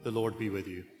The Lord be with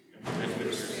you. And with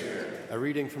your spirit. A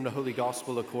reading from the Holy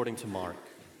Gospel according to Mark.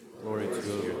 Glory to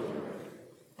you.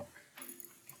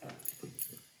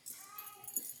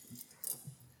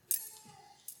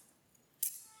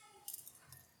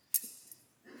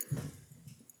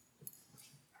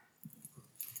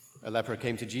 A leper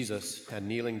came to Jesus and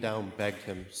kneeling down begged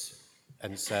him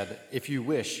and said, "If you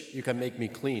wish, you can make me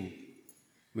clean."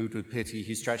 Moved with pity,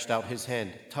 he stretched out his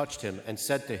hand, touched him, and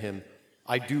said to him,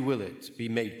 "I do will it, be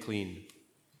made clean."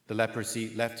 The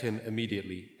leprosy left him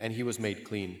immediately, and he was made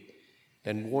clean.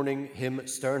 Then warning him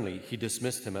sternly, he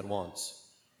dismissed him at once.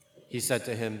 He said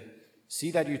to him,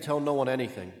 "See that you tell no one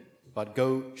anything, but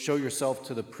go show yourself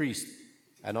to the priest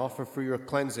and offer for your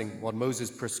cleansing what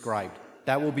Moses prescribed.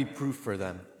 That will be proof for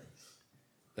them."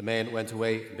 The man went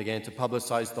away and began to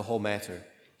publicize the whole matter.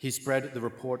 He spread the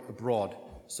report abroad,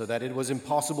 so that it was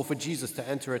impossible for Jesus to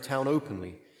enter a town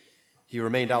openly. He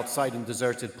remained outside in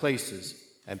deserted places,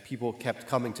 and people kept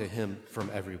coming to him from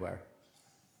everywhere.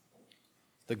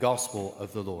 The Gospel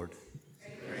of the Lord.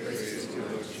 Praise to you,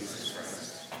 Lord Jesus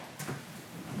Christ.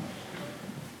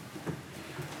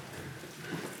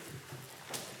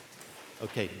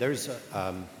 Okay, there's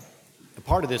a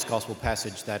part of this Gospel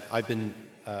passage that I've been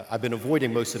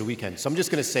avoiding most of the weekend. So I'm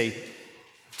just going to say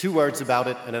two words about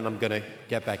it, and then I'm going to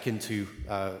get back into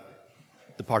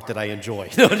the part that I enjoy.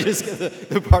 Just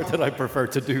the part that I prefer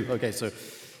to do. Okay, so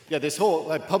yeah, this whole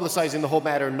publicizing the whole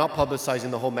matter, not publicizing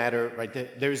the whole matter, right?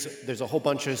 There's a whole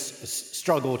bunch of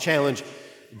struggle, challenge.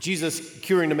 Jesus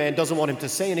curing the man doesn't want him to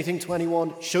say anything to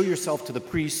anyone. Show yourself to the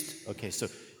priest. Okay, so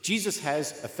Jesus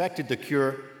has effected the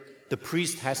cure. The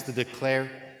priest has to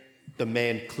declare the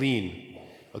man clean.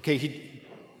 Okay,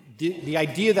 the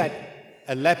idea that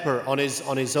a leper on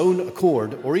his own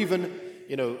accord, or even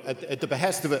at the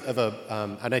behest of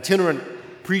an itinerant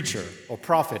preacher or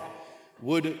prophet,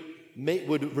 would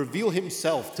reveal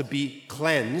himself to be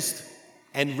cleansed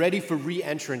and ready for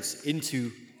re-entrance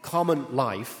into common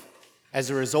life as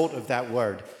a result of that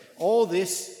word. All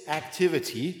this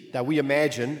activity that we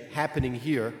imagine happening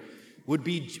here would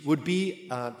be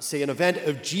say, an event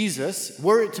of Jesus,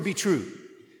 were it to be true,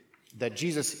 that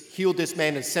Jesus healed this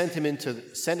man and sent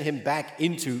him back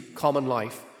into common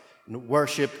life,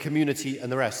 worship, community,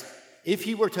 and the rest. If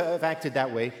he were to have acted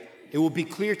that way, it would be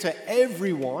clear to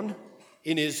everyone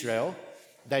in Israel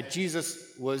that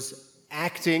Jesus was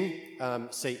acting,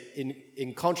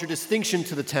 in contradistinction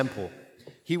to the temple.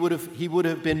 He would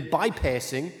have been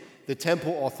bypassing the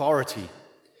temple authority.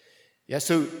 Yeah,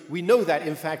 so we know that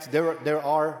in fact there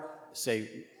are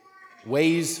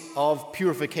ways of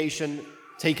purification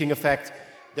taking effect.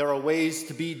 There are ways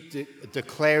to be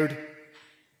declared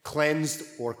cleansed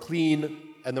or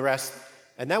clean and the rest,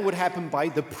 and that would happen by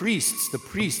the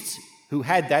priests who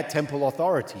had that temple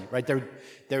authority, right?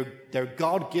 Their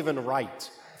God-given right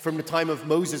from the time of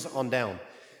Moses on down.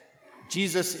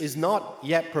 Jesus is not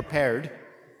yet prepared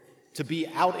to be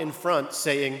out in front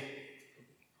saying,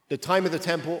 the time of the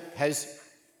temple has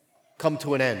come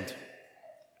to an end.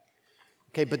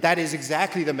 Okay, but that is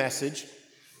exactly the message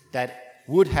that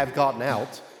would have gotten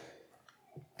out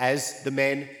as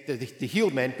the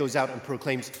healed man goes out and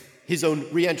proclaims his own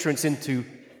re-entrance into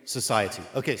society.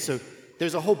 Okay, so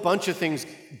there's a whole bunch of things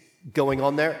going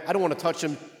on there. I don't want to touch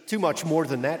them too much more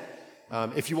than that.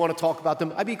 If you want to talk about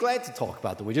them, I'd be glad to talk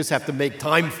about them. We just have to make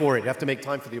time for it. You have to make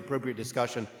time for the appropriate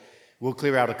discussion. We'll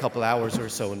clear out a couple hours or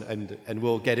so, and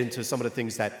we'll get into some of the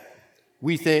things that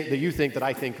we think, that you think, that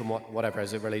I think, and whatever,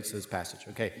 as it relates to this passage.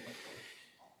 Okay.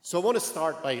 So I want to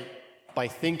start by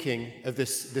thinking of the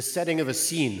setting of a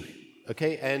scene.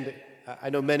 Okay, and I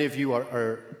know many of you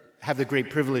have the great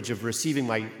privilege of receiving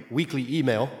my weekly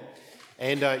email,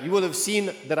 and you will have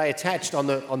seen that I attached on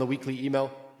the weekly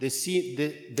email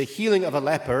the healing of a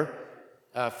leper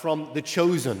from The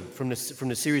Chosen, from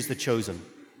the series The Chosen.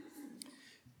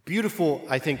 Beautiful,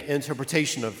 I think,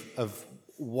 interpretation of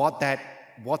what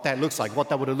that looks like, what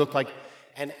that would have looked like,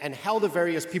 and how the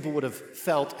various people would have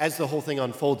felt as the whole thing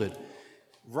unfolded.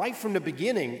 Right from the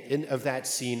beginning of that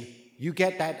scene, you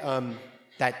get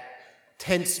that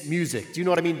tense music. Do you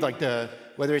know what I mean? Like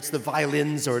whether it's the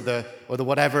violins or the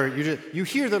whatever, you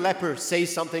hear the leper say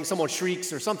something, someone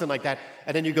shrieks or something like that,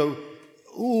 and then you go,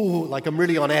 ooh, like I'm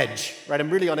really on edge, right? I'm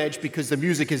really on edge because the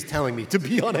music is telling me to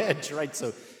be on edge, right?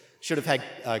 So should have had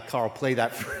Carl play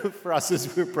that for us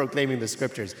as we're proclaiming the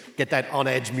scriptures. Get that on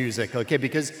edge music, okay?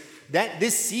 Because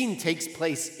this scene takes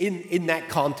place in that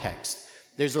context.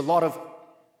 There's a lot of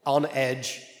on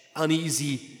edge,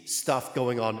 uneasy stuff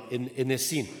going on in this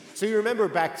scene. So you remember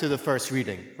back to the first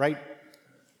reading, right?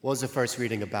 What was the first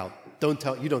reading about?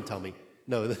 You don't tell me.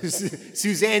 No,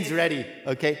 Suzanne's ready,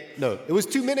 okay? No, it was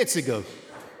 2 minutes ago.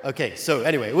 Okay, so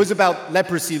anyway, it was about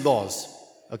leprosy laws.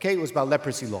 Okay, it was about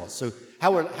leprosy laws. So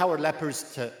how are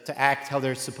lepers to act, how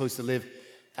they're supposed to live,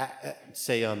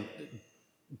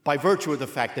 by virtue of the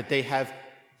fact that they have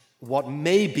what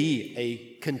may be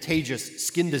a contagious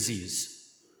skin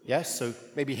disease. Yes, so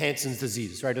maybe Hansen's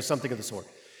disease, right, or something of the sort.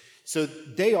 So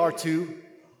they are to,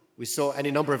 we saw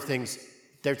any number of things,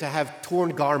 they're to have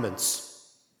torn garments.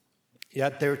 Yeah,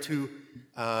 they're to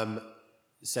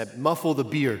muffle the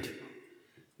beard.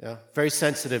 Yeah, very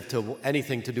sensitive to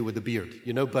anything to do with the beard,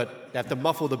 but they have to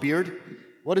muffle the beard.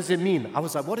 What does it mean? I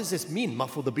was like, what does this mean,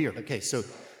 muffle the beard? Okay, so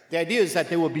the idea is that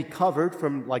they will be covered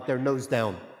from like their nose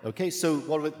down. Okay, so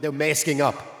they're masking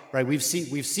up, right? We've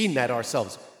seen that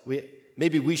ourselves.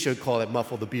 Maybe we should call it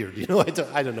muffle the beard.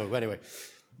 I don't know. Anyway,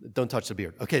 don't touch the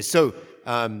beard. Okay, so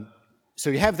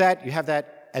you have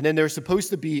that, and then they're supposed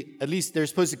to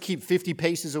keep 50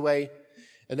 paces away,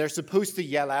 and they're supposed to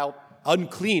yell out,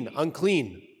 unclean,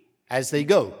 unclean, as they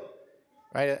go,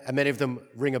 right? And many of them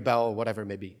ring a bell or whatever it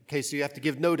may be. Okay, so you have to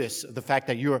give notice of the fact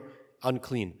that you're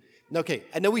unclean. Okay,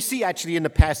 and then we see actually in the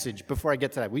passage, before I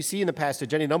get to that, we see in the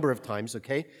passage any number of times,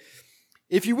 okay?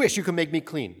 If you wish, you can make me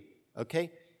clean,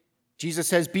 okay? Jesus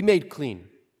says, be made clean.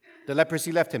 The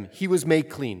leprosy left him. He was made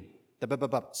clean.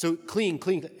 So clean.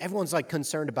 Everyone's like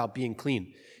concerned about being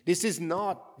clean. This is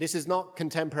not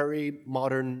contemporary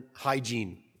modern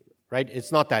hygiene, right?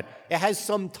 It's not that. It has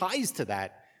some ties to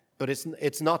that, but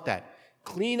it's not that.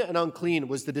 Clean and unclean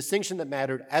was the distinction that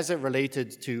mattered as it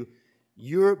related to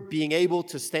you're being able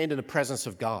to stand in the presence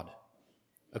of God.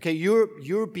 Okay,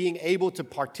 you're being able to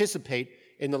participate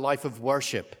in the life of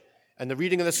worship and the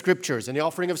reading of the scriptures and the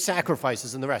offering of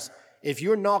sacrifices and the rest. If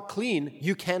you're not clean,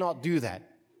 you cannot do that.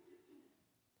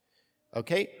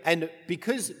 Okay, and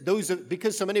because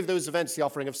so many of those events, the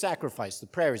offering of sacrifice, the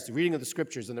prayers, the reading of the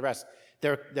scriptures and the rest,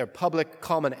 they're public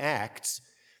common acts.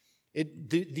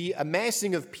 The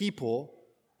amassing of people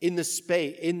in the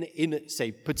space, in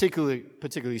say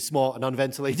particularly small and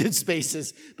unventilated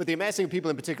spaces, but the amassing of people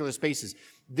in particular spaces,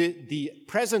 the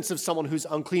presence of someone who's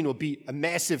unclean will be a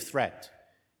massive threat,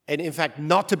 and in fact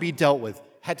not to be dealt with,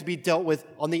 had to be dealt with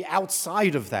on the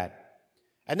outside of that.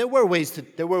 And there were ways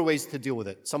to deal with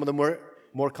it. Some of them were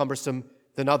more cumbersome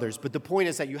than others, but the point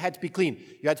is that you had to be clean.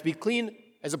 You had to be clean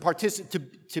as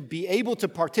to be able to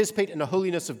participate in the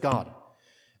holiness of God.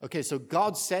 Okay, so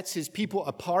God sets his people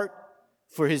apart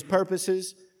for his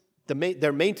purposes.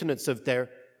 Their maintenance of their,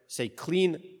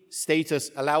 clean status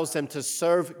allows them to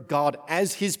serve God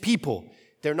as his people.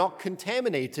 They're not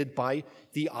contaminated by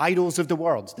the idols of the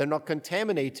world. They're not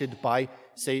contaminated by,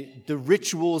 the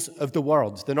rituals of the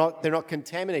world. They're not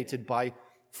contaminated by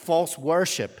false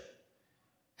worship.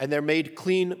 And they're made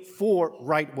clean for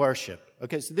right worship.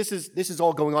 Okay, so this is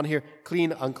all going on here,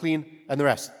 clean, unclean, and the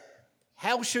rest.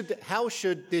 How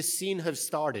should this scene have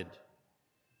started?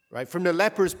 Right? From the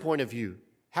leper's point of view,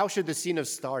 how should the scene have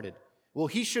started? Well,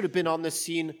 he should have been on the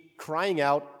scene crying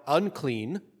out,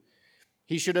 unclean.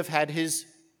 He should have had his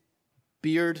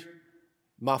beard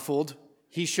muffled.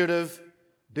 He should have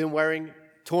been wearing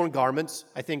torn garments.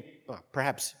 I think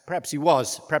perhaps he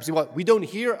was. We don't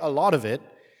hear a lot of it.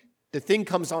 The thing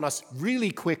comes on us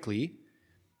really quickly,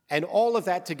 and all of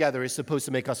that together is supposed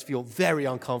to make us feel very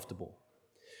uncomfortable.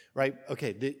 Right?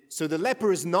 Okay, so the leper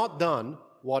has not done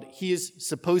what he is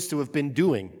supposed to have been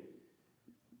doing.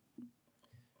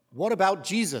 What about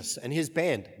Jesus and his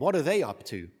band? What are they up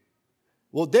to?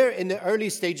 Well, they're in the early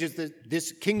stages of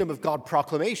this kingdom of God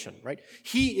proclamation, right?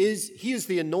 He is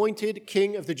the anointed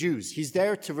king of the Jews. He's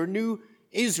there to renew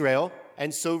Israel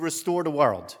and so restore the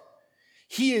world.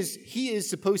 He is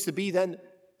supposed to be then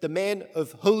the man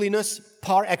of holiness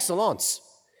par excellence,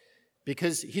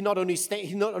 because he not only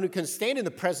can stand in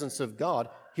the presence of God,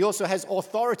 he also has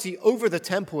authority over the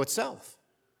temple itself.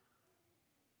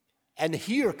 And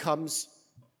here comes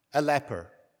a leper.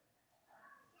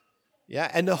 Yeah,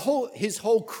 and his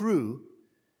whole crew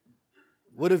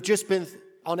would have just been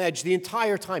on edge the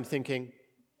entire time thinking,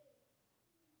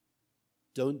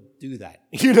 don't do that.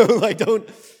 Don't.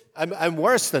 I'm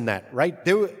worse than that, right?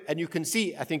 And you can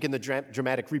see, I think, in the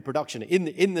dramatic reproduction, in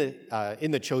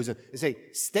the Chosen, they say,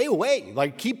 stay away,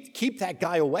 keep that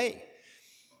guy away.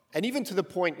 And even to the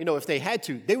point, if they had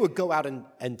to, they would go out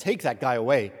and take that guy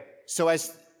away so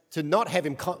as to not have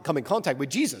him come in contact with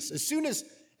Jesus. As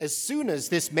soon as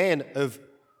this man of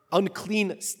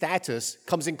unclean status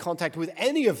comes in contact with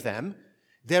any of them,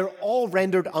 they're all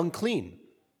rendered unclean.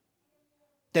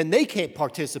 Then they can't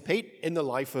participate in the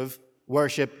life of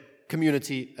worship,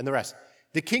 community, and the rest.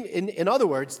 In other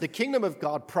words, the kingdom of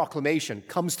God proclamation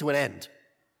comes to an end,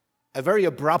 a very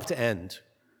abrupt end.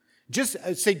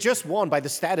 Just won by the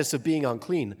status of being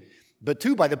unclean. but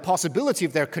two, by the possibility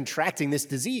of their contracting this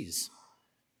disease.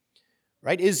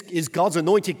 Right? Is God's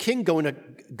anointed king going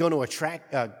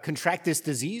to contract this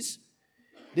disease?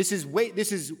 This is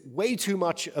way too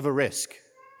much of a risk,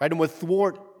 right? And will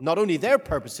thwart not only their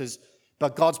purposes,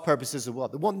 but God's purposes as well.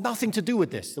 They want nothing to do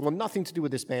with this. They want nothing to do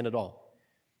with this man at all.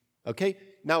 Okay?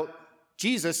 Now,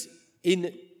 Jesus,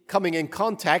 in coming in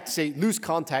contact, say, lose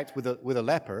contact with a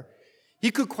leper,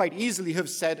 he could quite easily have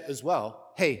said as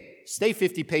well, hey, stay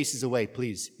 50 paces away,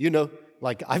 please.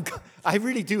 Like I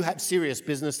really do have serious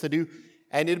business to do,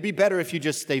 and it'd be better if you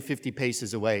just stay 50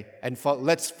 paces away and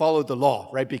let's follow the law,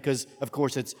 right? Because, of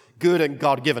course, it's good and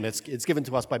God-given. It's given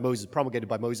to us by Moses, promulgated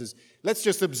by Moses. Let's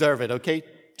just observe it, okay?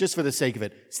 Just for the sake of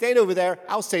it. Stand over there.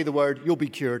 I'll say the word. You'll be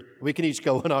cured. We can each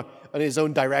go in his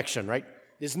own direction, right?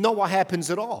 It's not what happens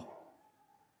at all.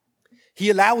 He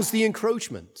allows the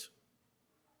encroachment.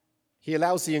 He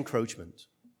allows the encroachment.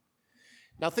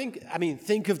 Now think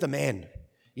of the man.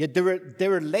 Yet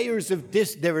there are layers of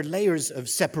this. There are layers of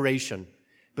separation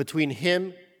between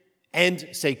him and,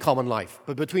 say, common life,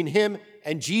 but between him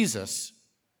and Jesus.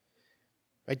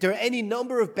 Right? There are any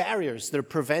number of barriers that are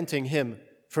preventing him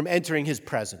from entering his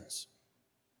presence.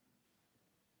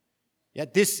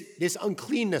 Yet this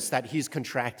uncleanness that he's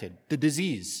contracted, the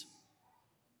disease,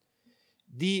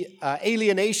 the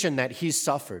alienation that he's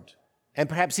suffered, and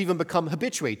perhaps even become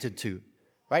habituated to.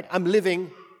 Right? I'm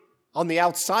living on the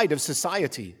outside of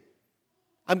society.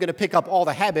 I'm going to pick up all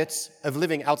the habits of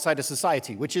living outside of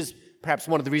society, which is perhaps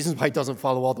one of the reasons why he doesn't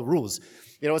follow all the rules.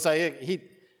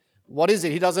 What is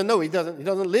it? He doesn't know. He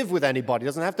doesn't live with anybody. He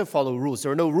doesn't have to follow rules.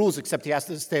 There are no rules except he has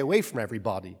to stay away from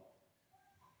everybody.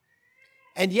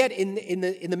 And yet,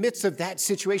 in the midst of that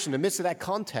situation, in the midst of that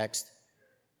context,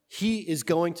 he is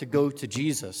going to go to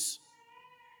Jesus.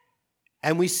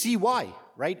 And we see why,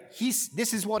 right?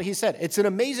 This is what he said. It's an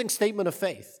amazing statement of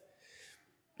faith.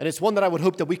 And it's one that I would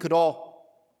hope that we could all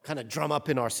kind of drum up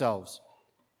in ourselves.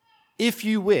 If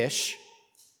you wish,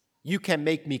 you can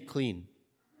make me clean.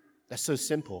 That's so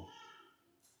simple.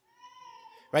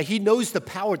 Right? He knows the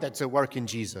power that's at work in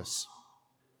Jesus.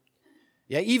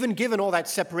 Yeah, even given all that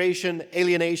separation,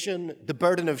 alienation, the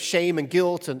burden of shame and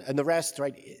guilt and the rest,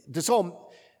 right? This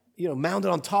all, mounted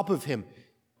on top of him.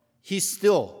 He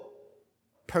still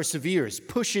perseveres,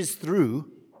 pushes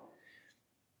through,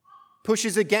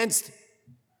 pushes against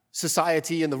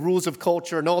society and the rules of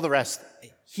culture and all the rest.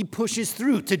 He pushes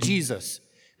through to Jesus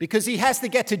because he has to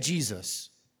get to Jesus.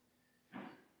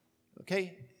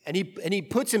 Okay? And he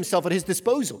puts himself at his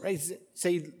disposal, right?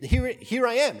 Say, here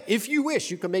I am. If you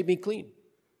wish, you can make me clean.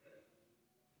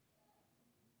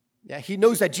 Yeah, he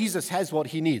knows that Jesus has what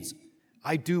he needs.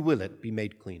 I do will it be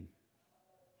made clean.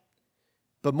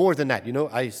 But more than that,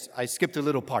 I skipped a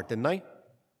little part, didn't I?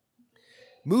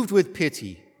 Moved with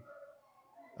pity.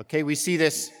 Okay, we see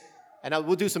this, and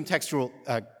we'll do some textual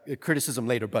criticism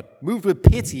later, but moved with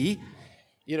pity,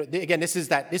 again, this is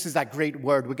that great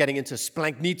word. We're getting into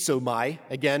splanknizomai.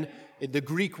 Again, the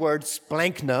Greek word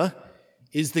splankna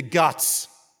is the guts.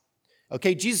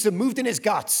 Okay, Jesus has moved in his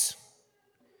guts.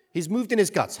 He's moved in his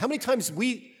guts. How many times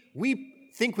we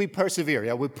think we persevere?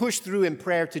 Yeah, we push through in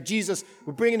prayer to Jesus.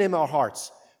 We're bringing him our hearts.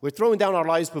 We're throwing down our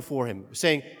lives before him. We're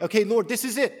saying, okay, Lord, this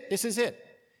is it. This is it.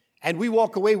 And we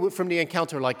walk away from the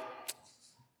encounter like,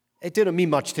 it didn't mean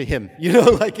much to him.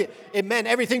 Like it meant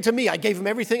everything to me. I gave him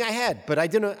everything I had, but I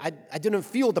didn't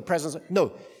feel the presence.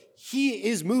 No, he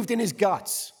is moved in his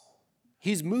guts.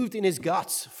 He's moved in his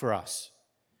guts for us.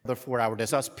 Another 4 hour,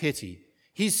 there's us pity.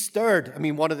 He's stirred.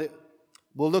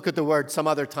 We'll look at the word some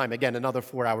other time. Again, another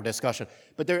 4 hour discussion.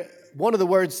 But one of the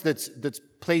words that's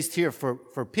placed here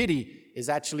for pity is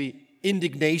actually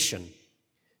indignation.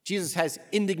 Jesus has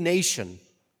indignation,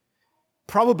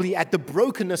 probably at the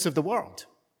brokenness of the world,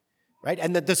 right?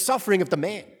 And the suffering of the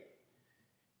man.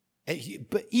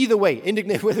 But either way,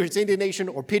 whether it's indignation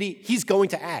or pity, he's going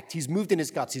to act. He's moved in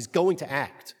his guts. He's going to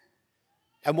act.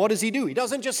 And what does he do? He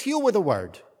doesn't just heal with a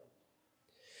word.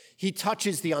 He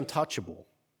touches the untouchable.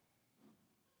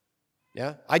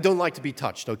 Yeah, I don't like to be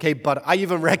touched, okay? But I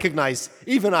recognize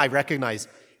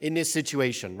in this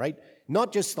situation, right?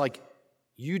 Not just like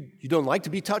you don't like to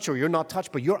be touched or you're not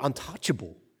touched, but you're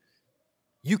untouchable.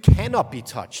 You cannot be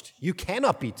touched. You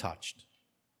cannot be touched.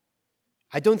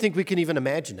 I don't think we can even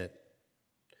imagine it.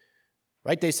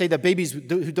 Right? They say that babies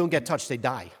who don't get touched, they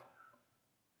die.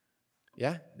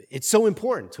 Yeah? It's so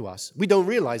important to us. We don't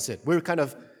realize it. We're kind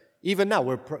of, even now,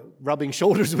 we're rubbing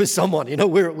shoulders with someone.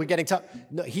 We're getting touched.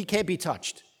 No, he can't be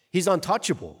touched. He's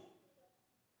untouchable.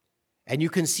 And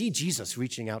you can see Jesus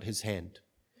reaching out his hand.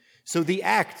 So the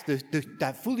act,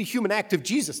 that fully human act of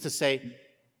Jesus to say,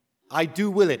 I do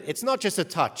will it. It's not just a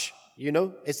touch.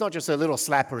 It's not just a little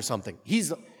slap or something.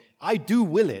 I do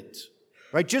will it,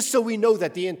 right? Just so we know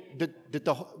that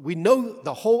we know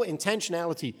the whole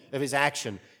intentionality of his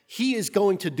action. He is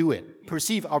going to do it,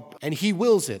 and he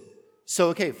wills it. So,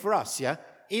 okay, for us, yeah,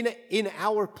 in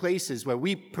our places where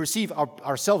we perceive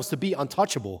ourselves to be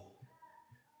untouchable,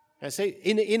 I say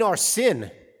in our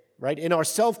sin, right, in our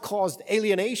self-caused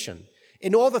alienation,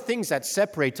 in all the things that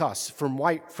separate us from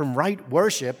right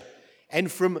worship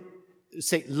and from,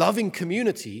 say, loving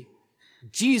community,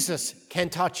 Jesus can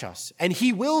touch us, and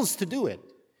he wills to do it.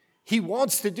 He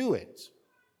wants to do it.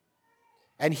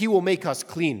 And he will make us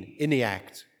clean in the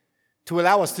act, to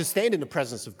allow us to stand in the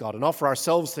presence of God and offer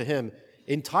ourselves to him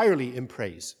entirely in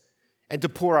praise, and to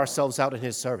pour ourselves out in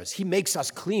his service. He makes us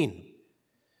clean,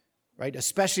 right?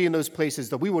 Especially in those places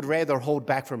that we would rather hold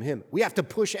back from him. We have to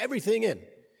push everything in.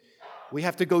 We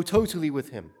have to go totally with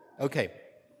him. Okay.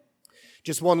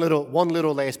 Just one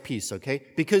little last piece, okay?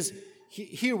 Because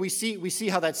here we see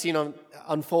how that scene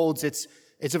unfolds. It's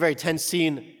a very tense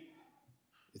scene.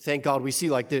 Thank God we see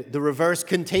like the reverse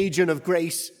contagion of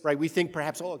grace, right? We think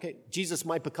perhaps, Jesus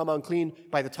might become unclean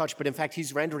by the touch, but in fact,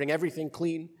 he's rendering everything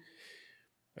clean,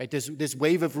 right? This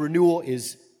wave of renewal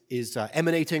is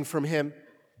emanating from him.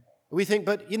 We think,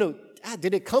 but,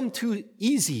 did it come too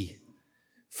easy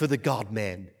for the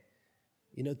God-man?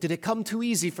 Did it come too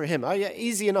easy for him? Oh, yeah,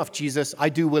 easy enough, Jesus. I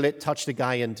do will it, touch the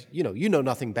guy, and,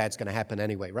 nothing bad's going to happen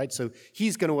anyway, right? So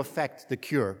he's going to effect the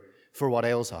cure for what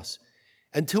ails us.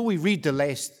 Until we read the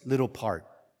last little part.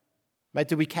 Right?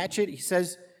 Did we catch it? He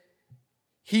says,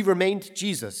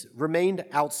 Jesus remained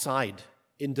outside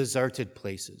in deserted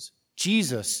places.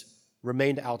 Jesus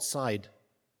remained outside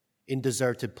in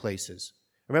deserted places.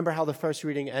 Remember how the first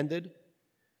reading ended?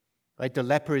 Right? The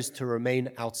leper is to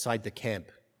remain outside the camp.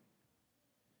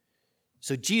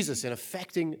 So Jesus, in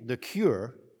effecting the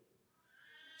cure,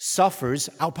 suffers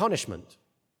our punishment.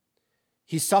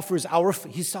 He suffers our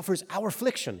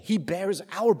affliction. He bears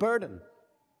our burden.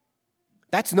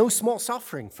 That's no small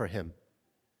suffering for him.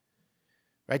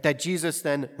 Right? That Jesus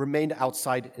then remained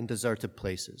outside in deserted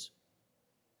places.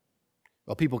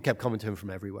 Well, people kept coming to him from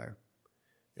everywhere.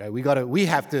 Right? We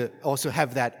have to also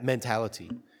have that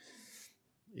mentality.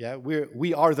 Yeah,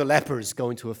 we are the lepers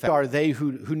going to affect. We are they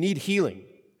who need healing,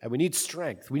 and we need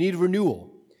strength. We need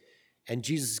renewal, and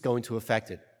Jesus is going to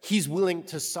affect it. He's willing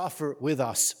to suffer with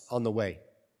us on the way.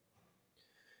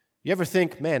 You ever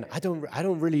think, man, I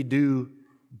don't really do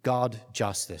God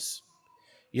justice.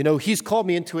 He's called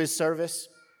me into his service.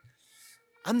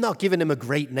 I'm not giving him a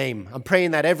great name. I'm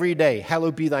praying that every day,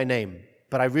 hallowed be thy name.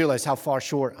 But I realize how far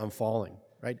short I'm falling,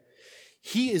 right?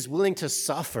 He is willing to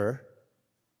suffer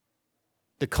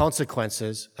the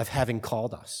consequences of having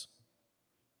called us.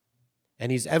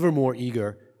 And he's ever more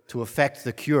eager to effect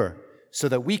the cure, so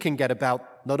that we can get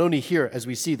about, not only here, as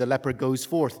we see the leper goes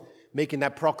forth, making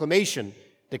that proclamation,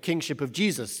 the kingship of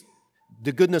Jesus,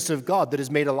 the goodness of God that is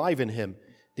made alive in him,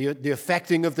 the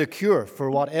effecting of the cure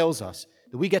for what ails us,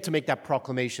 that we get to make that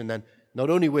proclamation then, not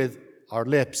only with our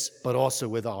lips, but also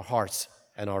with our hearts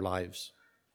and our lives.